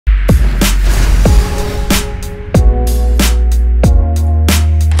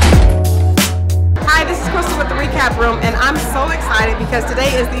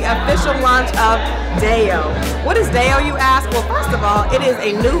is the official launch of Dayo. What is Dayo, you ask? Well, first of all, it is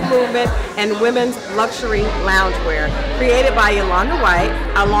a new movement in women's luxury loungewear created by Yolanda White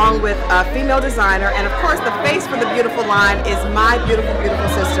along with a female designer, and of course the face for the beautiful line is my beautiful, beautiful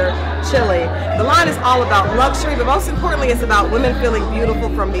sister, Chilli. The line is all about luxury, but most importantly it's about women feeling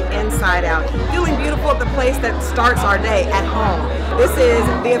beautiful from the inside out. Feeling beautiful at the place that starts our day, at home. This is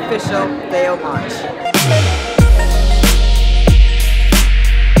the official Dayo launch.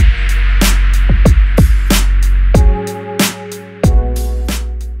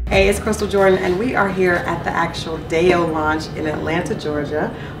 Hey, it's Crystal Jordan, and we are here at the actual Dayo launch in Atlanta,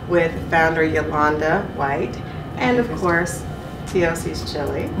 Georgia, with founder Yolanda White, and of course, TLC's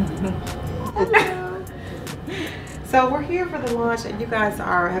Chilli. So we're here for the launch, and you guys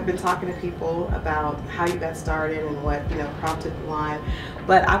have been talking to people about how you got started and what prompted the line.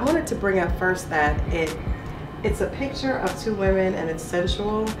 But I wanted to bring up first that it's a picture of two women, and it's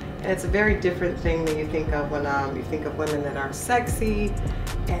sensual, and it's a very different thing than you think of when you think of women that are sexy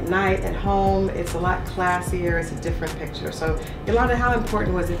at night, at home. It's a lot classier, it's a different picture. So Yolanda, how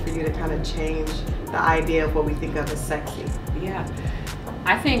important was it for you to kind of change the idea of what we think of as sexy? Yeah,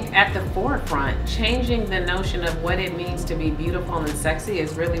 I think at the forefront, changing the notion of what it means to be beautiful and sexy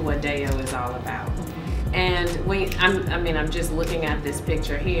is really what Dayo is all about. And I'm just looking at this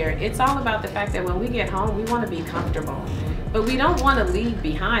picture here. It's all about the fact that when we get home, we want to be comfortable, but we don't want to leave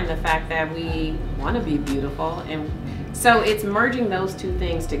behind the fact that we want to be beautiful. And so it's merging those two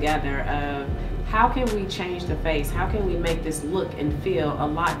things together of how can we change the face? How can we make this look and feel a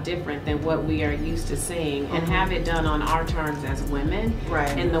lot different than what we are used to seeing, and have it done on our terms as women,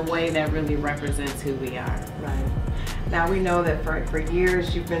 right, in the way that really represents who we are. Right. Now we know that for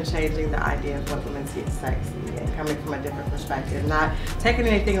years you've been changing the idea of what women see as sexy and coming from a different perspective, not taking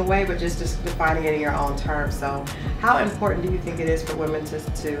anything away, but just defining it in your own terms. So how important do you think it is for women to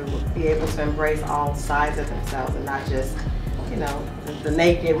be able to embrace all sides of themselves and not just the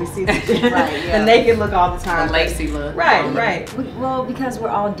naked? We see the, right, yeah, the naked look all the time. The lacy look. Right, right. Well, because we're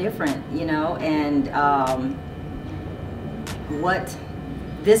all different, and what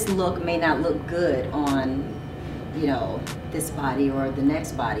this look may not look good on this body or the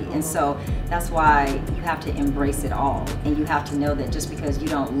next body. And so that's why you have to embrace it all, and you have to know that just because you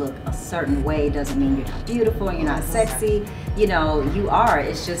don't look a certain way doesn't mean you're not beautiful and you're not sexy. You are.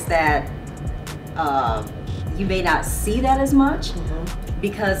 It's just that you may not see that as much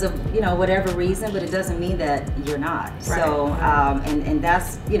because of whatever reason, but it doesn't mean that you're not. Right. So and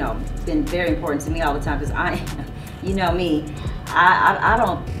that's been very important to me all the time, because I me,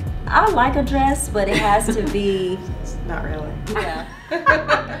 I like a dress, but it has to be not really. Yeah.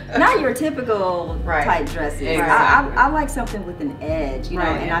 Not your typical tight dresses. Exactly. I like something with an edge, and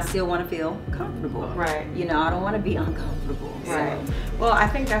I still want to feel comfortable. Right. I don't want to be uncomfortable. Right. So. Well, I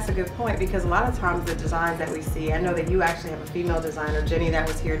think that's a good point, because a lot of times the designs that we see, I know that you actually have a female designer, Jenny, that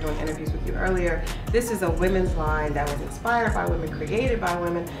was here doing interviews with you earlier. This is a women's line that was inspired by women, created by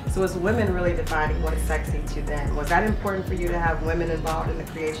women. So it's women really defining what is sexy to them. Was that important for you to have women involved in the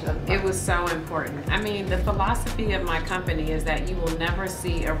creation of the line? It was so important. I mean, the philosophy of my company is that you will never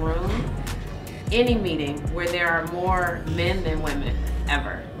see a room, any meeting, where there are more men than women,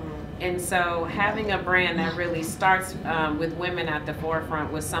 ever. And so having a brand that really starts with women at the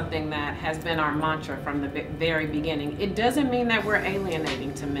forefront was something that has been our mantra from the very beginning. It doesn't mean that we're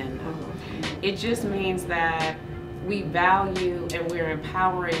alienating to men, though. It just means that we value and we're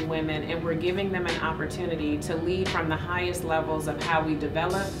empowering women, and we're giving them an opportunity to lead from the highest levels of how we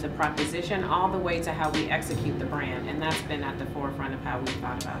develop the proposition all the way to how we execute the brand. And that's been at the forefront of how we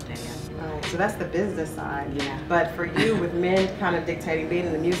thought about Dayo. Right, so that's the business side. Yeah. But for you, with men kind of dictating, being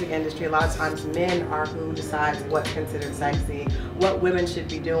in the music industry, a lot of times men are who decides what's considered sexy, what women should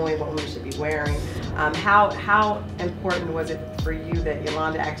be doing, what women should be wearing. How important was it for you that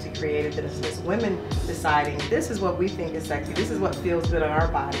Yolanda actually created this women deciding this is what we think is sexy, this is what feels good on our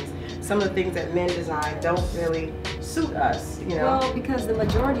bodies? Some of the things that men design don't really suit us, Well, because the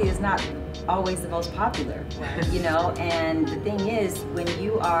majority is not always the most popular, right. And the thing is, when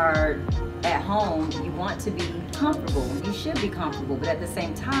you are at home, you want to be comfortable. You should be comfortable, but at the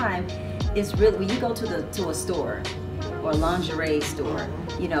same time, it's really, when you go to a store or a lingerie store,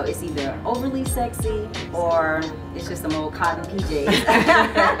 it's either overly sexy or it's just some old cotton PJs,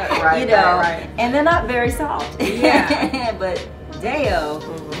 right, right. And they're not very soft. Yeah. But Dayo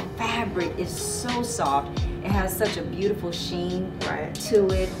fabric is so soft. It has such a beautiful sheen to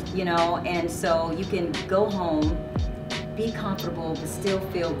it, and so you can go home be comfortable but still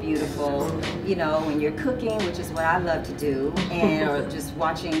feel beautiful, you know, when you're cooking, which is what I love to do, and or just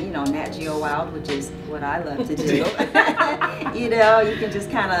watching, you know, Nat Geo Wild, which is what I love to do. You know, you can just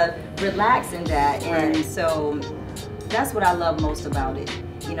kind of relax in that, and so that's what I love most about it.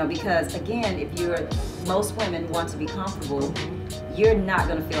 You know, because again, if most women want to be comfortable, you're not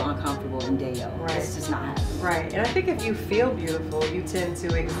going to feel uncomfortable in Dayo. Right. It's just not happening. Right, and I think if you feel beautiful, you tend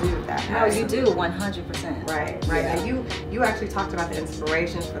to exude that. No, you do, 100%. Right, right. Yeah. And you actually talked about the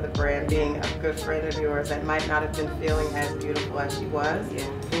inspiration for the brand being a good friend of yours that might not have been feeling as beautiful as she was. Yeah.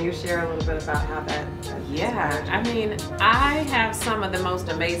 Can you share a little bit about how that Yeah, I mean, I have some of the most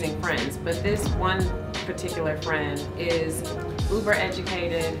amazing friends, but this one particular friend is uber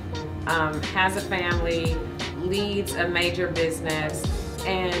educated, has a family, leads a major business,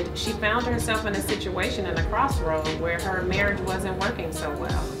 and she found herself in a situation in a crossroad where her marriage wasn't working so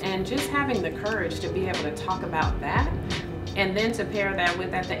well. And just having the courage to be able to talk about that, and then to pair that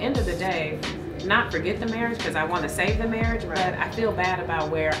with, at the end of the day, not forget the marriage because I want to save the marriage, but I feel bad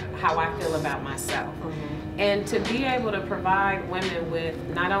about how I feel about myself. And to be able to provide women with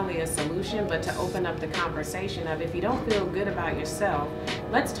not only a solution, but to open up the conversation of, if you don't feel good about yourself,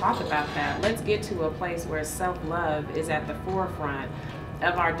 let's talk about that. Let's get to a place where self-love is at the forefront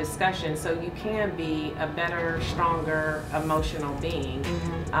of our discussion, so you can be a better, stronger, emotional being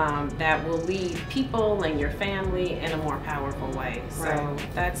that will lead people and your family in a more powerful way. So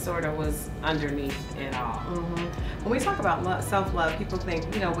that sort of was underneath it all. When we talk about self-love, people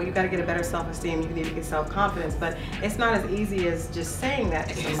think, you know, well, you got to get a better self-esteem, you need to get self-confidence, but it's not as easy as just saying that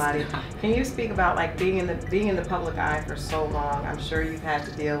to somebody. Can you speak about, like, being in the public eye for so long? I'm sure you've had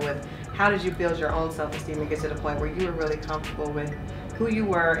to deal with, how did you build your own self-esteem and get to the point where you were really comfortable with who you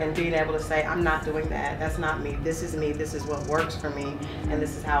were and being able to say, I'm not doing that, that's not me, this is what works for me, and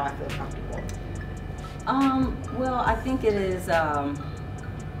this is how I feel comfortable? Well, I think it is a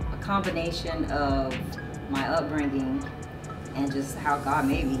combination of my upbringing and just how God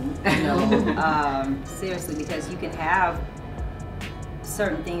made me, you know. Seriously, because you can have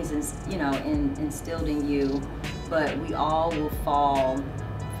certain things, you know, instilled in you, but we all will fall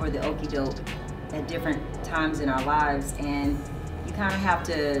for the okie doke at different times in our lives, and you kind of have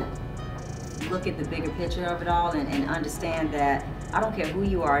to look at the bigger picture of it all and understand that I don't care who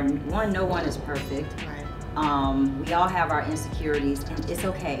you are. One, no one is perfect. Right. We all have our insecurities, and it's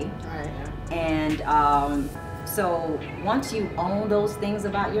okay. Right. And so once you own those things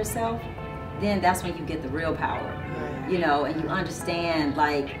about yourself, then that's when you get the real power. Right. You know, and you understand,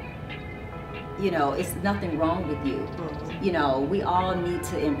 like, you know, it's nothing wrong with you. You know, we all need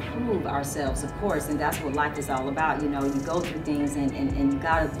to improve ourselves, of course, and that's what life is all about. You know, you go through things and you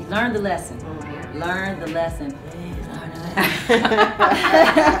gotta learn the lesson. Learn the lesson. Please learn the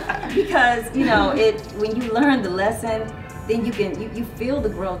lesson. Because, you know, when you learn the lesson, then you feel the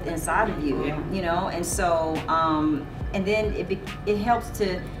growth inside of you, you know, and so, and then it helps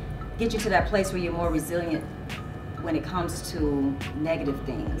to get you to that place where you're more resilient when it comes to negative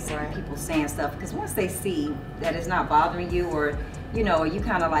things, people saying stuff, because once they see that it's not bothering you, or, you know, you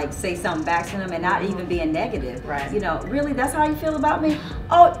kind of like say something back to them and not even being negative, you know, really, that's how you feel about me?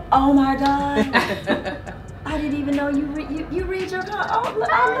 Oh my God. I didn't even know you read your I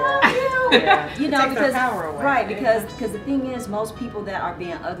love you. You know, because power away. Because the thing is, most people that are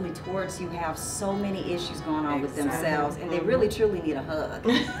being ugly towards you have so many issues going on with themselves, and they really truly need a hug.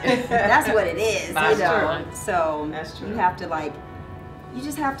 That's what it is. That's you know. true. So that's true. You have to you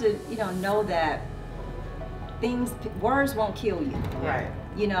just have to, you know that words won't kill you. Right.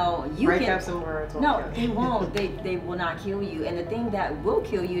 You know, you break up some words. They won't. They will not kill you. And the thing that will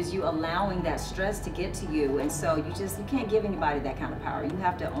kill you is you allowing that stress to get to you. And so you can't give anybody that kind of power. You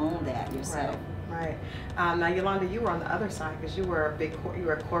have to own that yourself. Right. Now, Yolanda, you were on the other side because you were a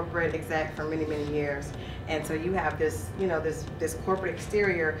corporate exec for many, many years, and so you have this, you know, this corporate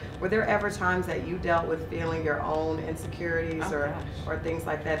exterior. Were there ever times that you dealt with feeling your own insecurities or things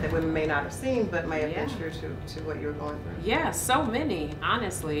like that women may not have seen, but may have been true to what you were going through? Yeah, so many,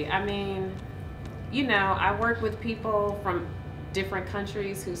 honestly. I mean, you know, I work with people from different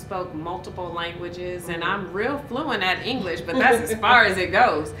countries who spoke multiple languages, and I'm real fluent at English, but that's as far as it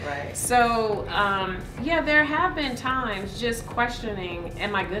goes. Right. So, yeah, there have been times just questioning,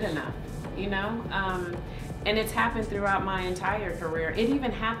 am I good enough? You know? And it's happened throughout my entire career. It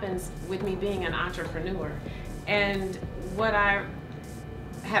even happens with me being an entrepreneur. And what I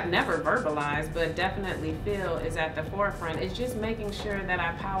have never verbalized, but definitely feel is at the forefront, is just making sure that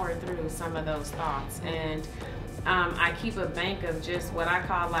I power through some of those thoughts. And I keep a bank of just what I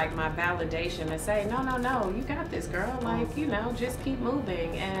call like my validation to say, no, you got this, girl. Like, you know, just keep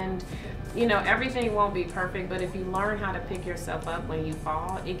moving. And, you know, everything won't be perfect, but if you learn how to pick yourself up when you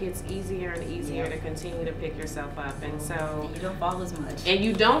fall, it gets easier and easier to continue to pick yourself up. And so you don't fall as much. And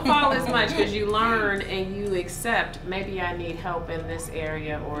you don't fall as much because you learn and you accept, maybe I need help in this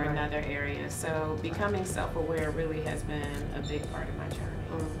area or another area. So becoming self-aware really has been a big part of my journey.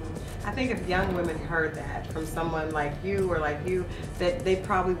 I think if young women heard that from someone like you or like you, that they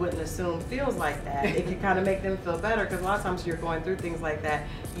probably wouldn't assume feels like that. It could kind of make them feel better, because a lot of times you're going through things like that,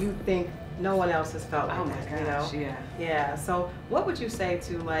 you think no one else has felt like that, you know? Yeah. So what would you say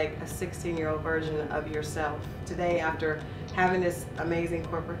to like a 16-year-old version of yourself today after having this amazing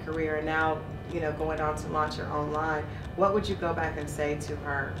corporate career and now, you know, going on to launch your own line? What would you go back and say to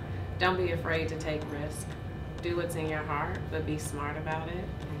her? Don't be afraid to take risks. Do what's in your heart, but be smart about it.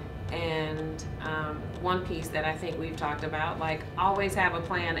 And one piece that I think we've talked about, like, always have a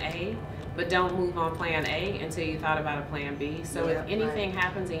plan A, but don't move on plan A until you thought about a plan B. So if anything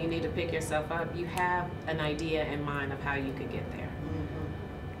happens and you need to pick yourself up, you have an idea in mind of how you could get there.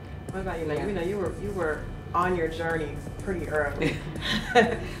 What about you? Now, you know, you were on your journey pretty early,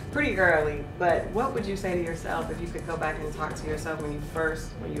 but what would you say to yourself if you could go back and talk to yourself when you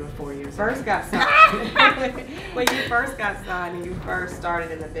were 4 years old? Got signed, when you first got signed and you first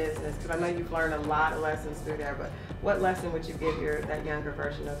started in the business? Because I know you've learned a lot of lessons through there, but what lesson would you give that younger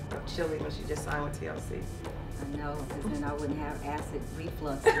version of Chilli when she just signed with TLC? I know, because then I wouldn't have acid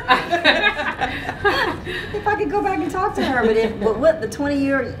reflux. If I could go back and talk to her, but what the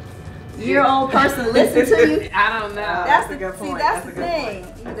 20-year-old person listen to you? I don't know. That's a good point. That's the thing,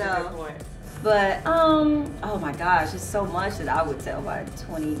 you know. But oh my gosh, there's so much that I would tell my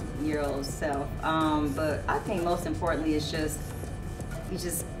 20-year-old self. But I think most importantly is you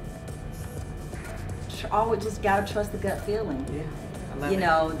always just gotta trust the gut feeling. You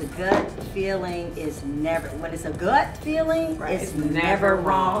know, the gut feeling is never, when it's a gut feeling, it's never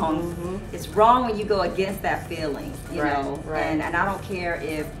wrong. It's wrong when you go against that feeling, you know. And I don't care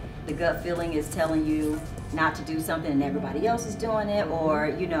if the gut feeling is telling you not to do something and everybody else is doing it, or,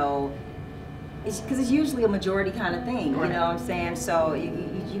 you know, because it's usually a majority kind of thing, you know what I'm saying? So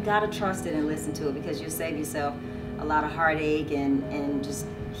you got to trust it and listen to it, because you'll save yourself a lot of heartache and just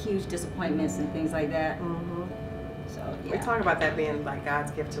huge disappointments and things like that. So, we talk about that being like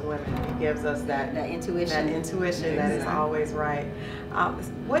God's gift to women. He gives us that intuition. That intuition that is always right.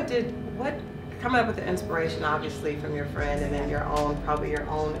 Coming up with the inspiration, obviously, from your friend, and then probably your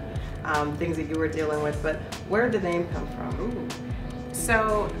own things that you were dealing with, but where did the name come from?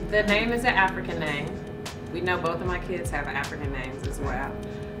 So the name is an African name. We know both of my kids have African names as well.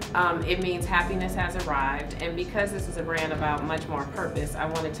 It means happiness has arrived, and because this is a brand about much more purpose, I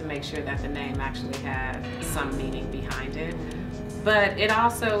wanted to make sure that the name actually had some meaning behind it. But it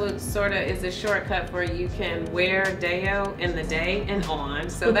also sort of is a shortcut for you can wear Dayo in the day and on,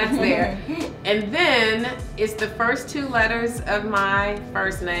 so that's there. And then it's the first 2 letters of my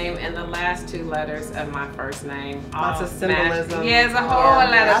first name and the last 2 letters of my first name. Lots of symbolism. Yeah, there's a whole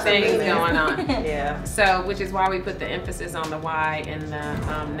lot of things going on. So, which is why we put the emphasis on the Y in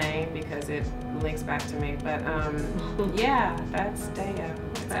the name, because it links back to me. But yeah, that's Dayo.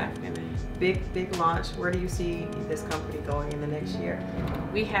 It's African name. Big launch. Where do you see this company going in the next year?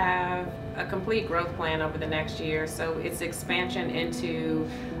 We have a complete growth plan over the next year, so it's expansion into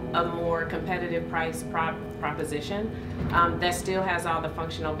a more competitive price proposition that still has all the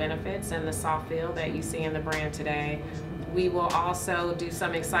functional benefits and the soft feel that you see in the brand today. We will also do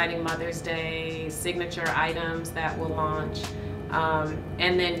some exciting Mother's Day signature items that will launch,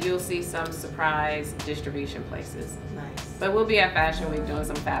 and then you'll see some surprise distribution places. Nice. But we'll be at Fashion Week doing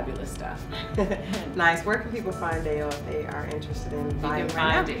some fabulous stuff. Nice. Where can people find Dayo if they are interested in buying? You can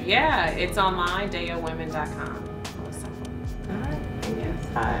find it. Yeah, it's online, dayowomen.com.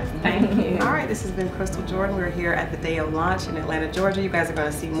 Thank you. All right, this has been Christal Jordan. We're here at the Dayo launch in Atlanta, Georgia. You guys are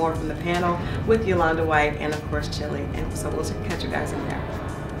going to see more from the panel with Yolanda White and, of course, Chilli. And so we'll catch you guys in there.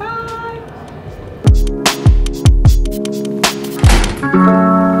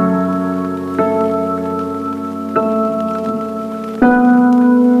 Bye.